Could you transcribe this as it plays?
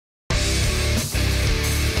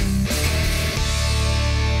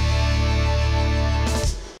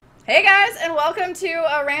Hey guys, and welcome to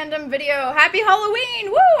a random video. Happy Halloween!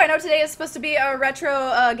 Woo! I know today is supposed to be a retro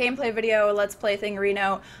gameplay video, let's play thing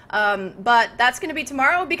Reno, but that's gonna be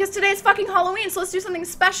tomorrow because today is fucking Halloween, so let's do something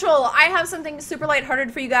special. I have something super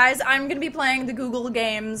lighthearted for you guys. I'm gonna be playing the Google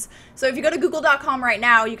games. So if you go to google.com right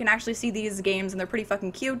now, you can actually see these games, and they're pretty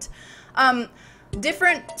fucking cute.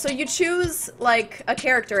 So you choose, like, a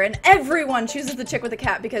character, and everyone chooses the chick with the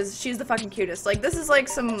cat because she's the fucking cutest. Like, this is, like,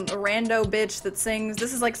 some rando bitch that sings.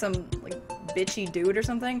 This is, like, some, like, bitchy dude or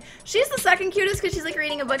something. She's the second cutest because she's, like,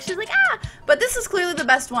 reading a book. She's like, ah! But this is clearly the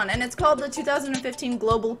best one, and it's called the 2015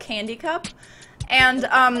 Global Candy Cup. And,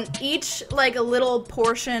 each, like, a little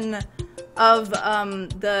portion of,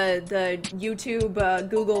 the YouTube,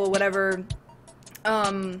 Google, whatever,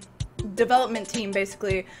 development team,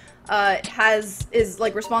 basically, is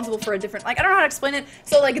like responsible for a different, like, I don't know how to explain it.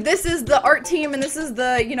 So like this is the art team and this is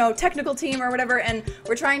the, you know, technical team or whatever, and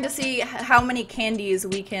we're trying to see how many candies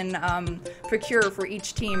we can procure for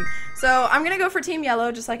each team. So I'm gonna go for Team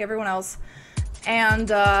Yellow just like everyone else. And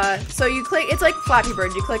so you click, it's like Flappy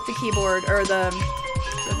Bird, you click the keyboard or the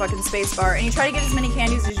fucking space bar and you try to get as many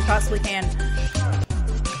candies as you possibly can.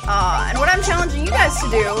 And what I'm challenging you guys to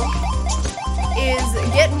do is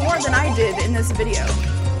get more than I did in this video.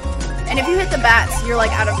 And if you hit the bats, you're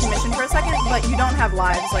like out of commission for a second, but you don't have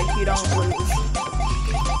lives, like you don't lose.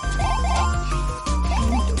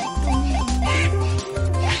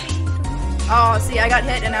 Oh, see, I got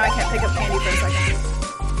hit and now I can't pick up candy for a second.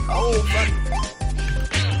 Oh,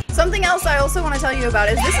 fuck. Something else I also want to tell you about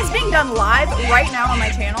is this is being done live right now on my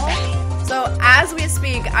channel. So as we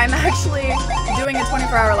speak, I'm actually doing a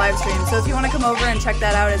 24-hour live stream. So if you want to come over and check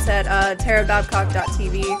that out, it's at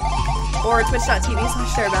tarababcock.tv. Or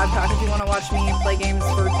twitch.tv/TaraBabcock if you want to watch me play games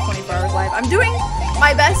for 24 hours live. I'm doing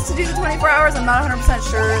my best to do the 24 hours. I'm not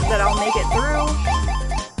 100% sure that I'll make it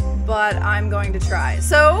through, but I'm going to try.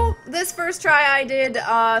 So, this first try I did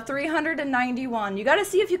 391. You gotta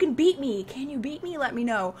see if you can beat me. Can you beat me? Let me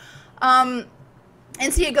know. And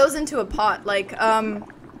see, it goes into a pot. Like,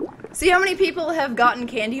 see how many people have gotten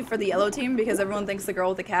candy for the yellow team because everyone thinks the girl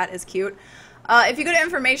with the cat is cute. If you go to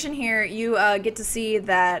information here, you get to see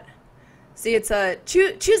that. See, it's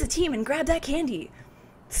choose a team and grab that candy.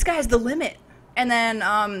 The sky's the limit. And then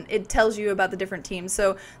it tells you about the different teams.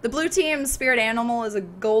 So the blue team's spirit animal is a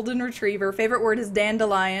golden retriever. Favorite word is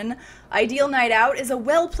dandelion. Ideal night out is a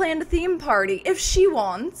well-planned theme party. If she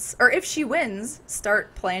wants, or if she wins,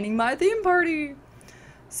 start planning my theme party.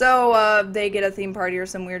 So they get a theme party or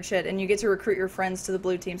some weird shit, and you get to recruit your friends to the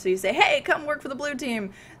blue team. So you say, hey, come work for the blue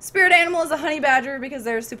team. Spirit animal is a honey badger because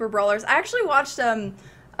they're super brawlers. I actually watched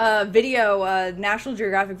video, National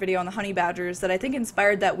Geographic video on the honey badgers that I think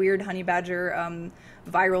inspired that weird honey badger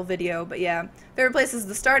viral video, but yeah. Favorite place is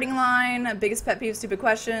the starting line, biggest pet peeve, stupid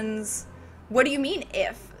questions. What do you mean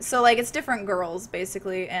if? So like it's different girls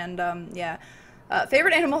basically, and yeah.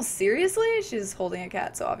 Favorite animal, seriously? She's holding a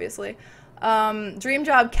cat, so obviously. Dream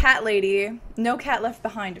job, cat lady. No cat left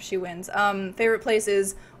behind if she wins. Favorite place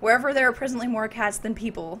is wherever there are presently more cats than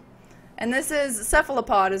people. And this is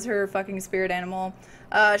cephalopod is her fucking spirit animal.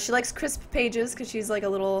 She likes crisp pages because she's like a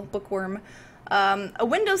little bookworm. A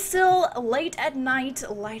windowsill late at night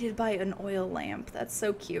lighted by an oil lamp. That's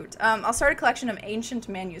so cute. I'll start a collection of ancient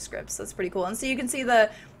manuscripts. That's pretty cool. And so you can see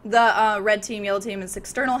the red team, yellow team is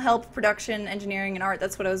external help, production, engineering, and art.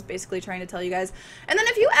 That's what I was basically trying to tell you guys. And then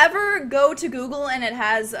if you ever go to Google and it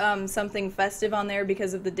has something festive on there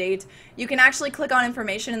because of the date, you can actually click on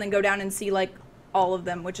information and then go down and see like all of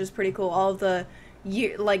them, which is pretty cool. All of the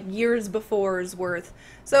years before's worth.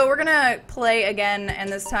 So we're gonna play again,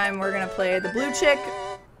 and this time we're gonna play the blue chick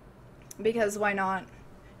because why not?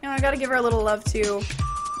 You know, I gotta give her a little love too.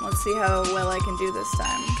 Let's see how well I can do this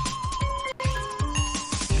time.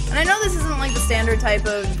 And I know this isn't like the standard type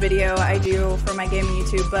of video I do for my gaming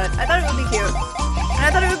YouTube, but I thought it would be cute. And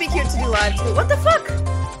I thought it would be cute to do live too. What the fuck?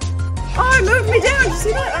 Oh, it moved me down! Did you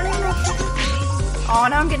see that? I don't even know. Oh,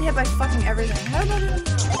 now I'm getting hit by fucking everything. How about it?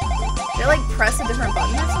 Did I like press a different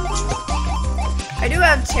button or something? I do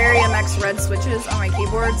have Cherry MX red switches on my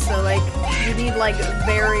keyboard, so like you need like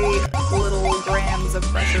very little grams of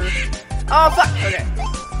pressure. Oh fuck! Okay.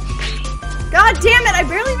 God damn it! I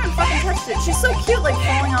barely even fucking touched it. She's so cute, like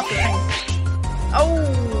falling off the thing.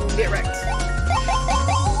 Oh, get wrecked.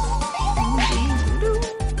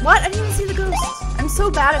 What? I didn't even see the ghost. I'm so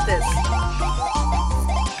bad at this.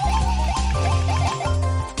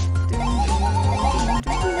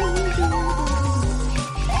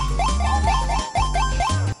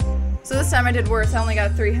 So this time I did worse. I only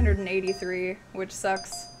got 383, which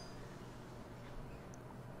sucks.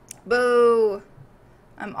 Boo!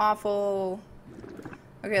 I'm awful.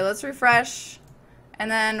 Okay, let's refresh. And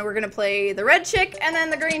then we're gonna play the red chick and then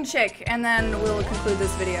the green chick, and then we'll conclude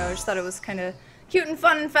this video. I just thought it was kind of cute and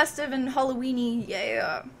fun and festive and Halloweeny,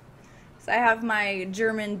 yeah. So I have my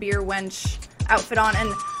German beer wench outfit on, and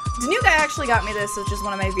the new guy actually got me this, which is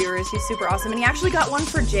one of my viewers. He's super awesome, and he actually got one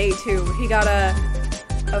for Jay too. He got a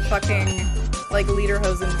fucking like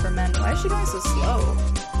lederhosen for men. Why is she going so slow?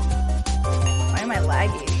 Why am I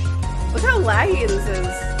laggy? Look how laggy this is.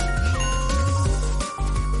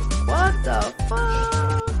 What the fuck?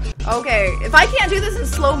 Okay, if I can't do this in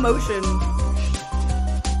slow motion,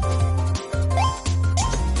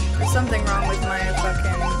 there's something wrong with my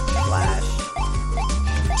fucking flash.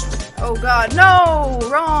 Oh god, no!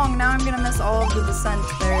 Wrong! Now I'm gonna miss all of the descent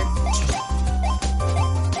there.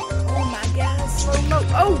 Oh my god, slow mo-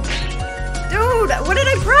 Oh! Dude, what did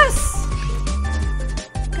I press?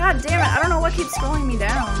 God damn it, I don't know what keeps scrolling me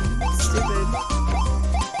down. It's stupid.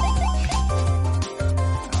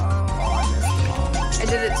 I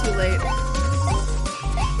did it too late.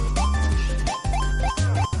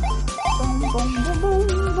 Boom, boom, boom, boom,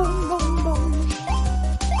 boom, boom, boom.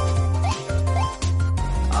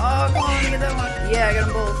 Oh, come on, let me get that one. Yeah, I got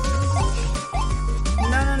them both.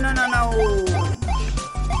 No, no, no, no, no.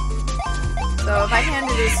 So if I can't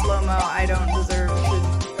do this slow-mo, I don't deserve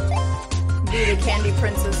to be the candy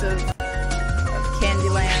princess of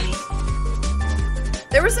Candyland.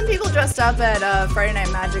 There were some people dressed up at Friday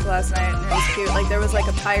Night Magic last night, and it was cute. Like, there was like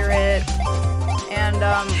a pirate, and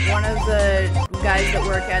one of the guys that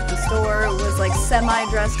work at the store was like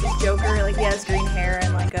semi-dressed as Joker. Like, he has green hair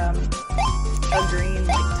and like a green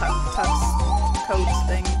like tux coat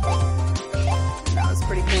thing. That was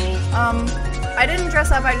pretty cool. I didn't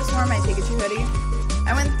dress up. I just wore my Pikachu hoodie.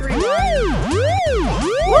 I went 3-1.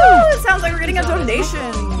 Woo! It sounds like we're getting a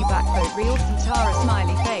donation. You backvote real Santara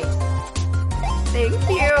smiley face. Thank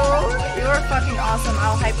you! You are fucking awesome.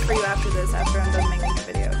 I'll hype for you after this, after I'm done making a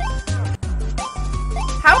video.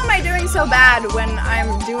 How am I doing so bad when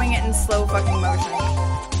I'm doing it in slow fucking motion?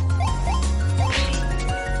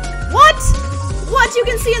 What? What? You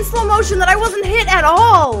can see in slow motion that I wasn't hit at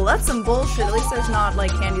all! That's some bullshit. At least there's not,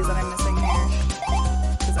 like, candies that I'm missing here.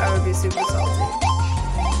 Because I would be super salty.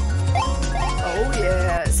 Oh,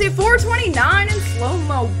 yeah. See, 429 in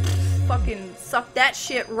slow-mo. Fucking suck that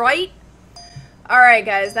shit, right? Alright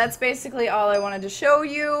guys, that's basically all I wanted to show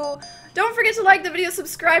you. Don't forget to like the video,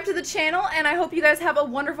 subscribe to the channel, and I hope you guys have a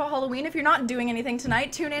wonderful Halloween. If you're not doing anything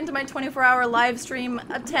tonight, tune in to my 24-hour live stream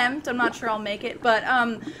attempt. I'm not sure I'll make it, but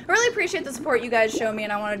I really appreciate the support you guys show me,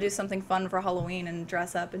 and I want to do something fun for Halloween and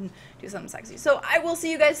dress up and do something sexy. So I will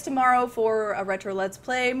see you guys tomorrow for a retro Let's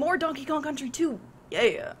Play. More Donkey Kong Country 2.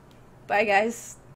 Yeah. Bye guys.